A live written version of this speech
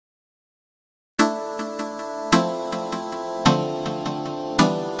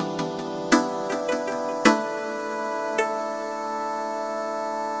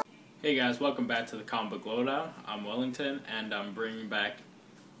Hey guys, welcome back to the Comic Book Lowdown. I'm Wellington, and I'm bringing back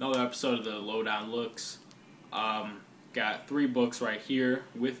another episode of the Lowdown Looks. Got 3 books right here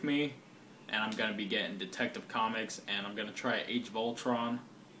with me, and I'm going to be getting Detective Comics, and I'm going to try Age of Ultron.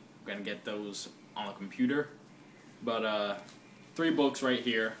 I'm going to get those on the computer. But 3 books right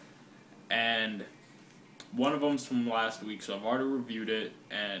here, and one of them's from last week, so I've already reviewed it,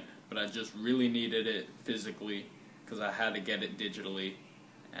 but I just really needed it physically because I had to get it digitally.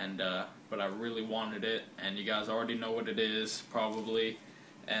 But I really wanted it, and you guys already know what it is, probably,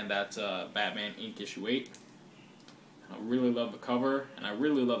 and that's Batman Inc. issue 8. I really love the cover, and I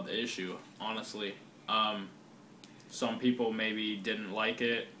really love the issue, honestly. Some people maybe didn't like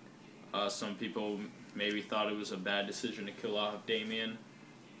it. Some people maybe thought it was a bad decision to kill off Damian.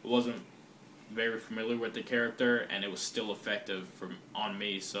 I wasn't very familiar with the character, and it was still effective on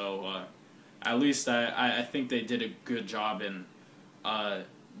me, so at least I think they did a good job in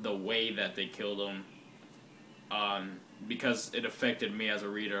the way that they killed him, because it affected me as a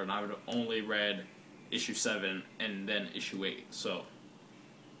reader, and I would have only read issue 7 and then issue 8, so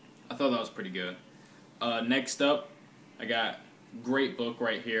I thought that was pretty good. Next up, I got a great book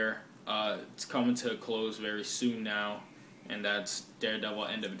right here. It's coming to a close very soon now, and that's Daredevil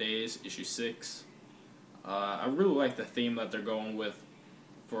End of Days, issue 6. I really like the theme that they're going with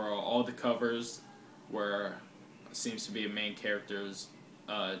for all the covers, where it seems to be a main character's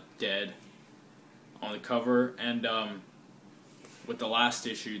dead on the cover, and with the last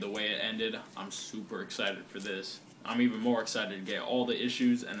issue, the way it ended, I'm super excited for this. I'm even more excited to get all the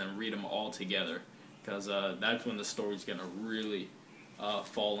issues and then read them all together, because that's when the story's gonna really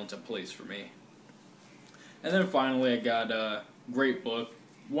fall into place for me. And then finally, I got a great book.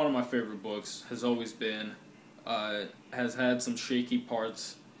 One of my favorite books has always been, has had some shaky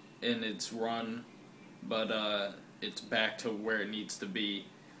parts in its run, but it's back to where it needs to be,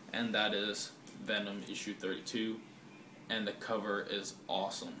 and that is Venom issue 32, and the cover is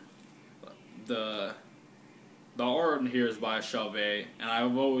awesome. The art in here is by Chauvet, and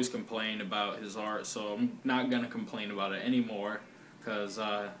I've always complained about his art, so I'm not going to complain about it anymore, because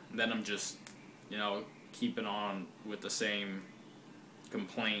then I'm just, keeping on with the same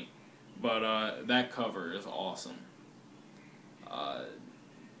complaint. But that cover is awesome.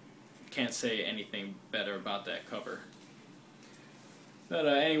 Can't say anything better about that cover. But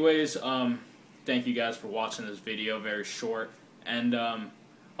anyways, thank you guys for watching this video, very short. And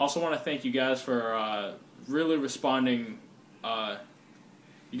also want to thank you guys for really responding.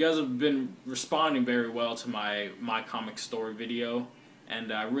 You guys have been responding very well to my comic story video,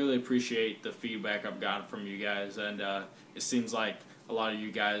 and I really appreciate the feedback I've gotten from you guys. And it seems like a lot of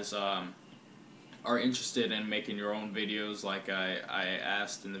you guys are interested in making your own videos, like I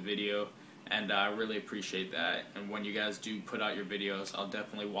asked in the video, and I really appreciate that. And when you guys do put out your videos, I'll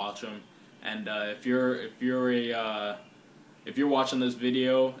definitely watch them. And if you're watching this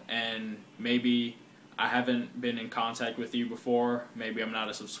video and maybe I haven't been in contact with you before, maybe I'm not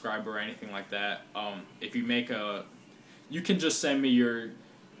a subscriber or anything like that, if you make you can just send me your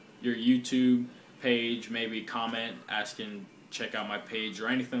YouTube page, maybe comment asking check out my page or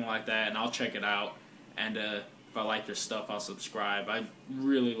anything like that, and I'll check it out, and if I like your stuff, I'll subscribe. I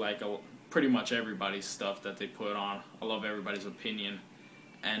really like pretty much everybody's stuff that they put on. I love everybody's opinion,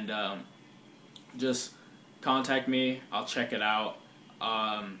 and just contact me, I'll check it out.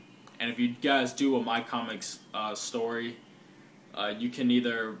 And if you guys do a My Comics story, you can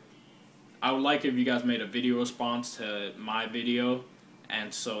either, I would like if you guys made a video response to my video,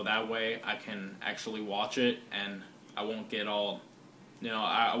 and so that way I can actually watch it, and I won't get all,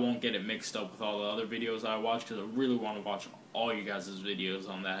 I won't get it mixed up with all the other videos I watch, because I really want to watch all you guys' videos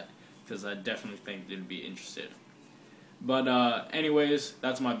on that, because I definitely think they'd be interested. But anyways,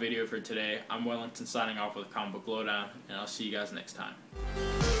 that's my video for today. I'm Wellington signing off with Comic Book Lowdown, and I'll see you guys next time.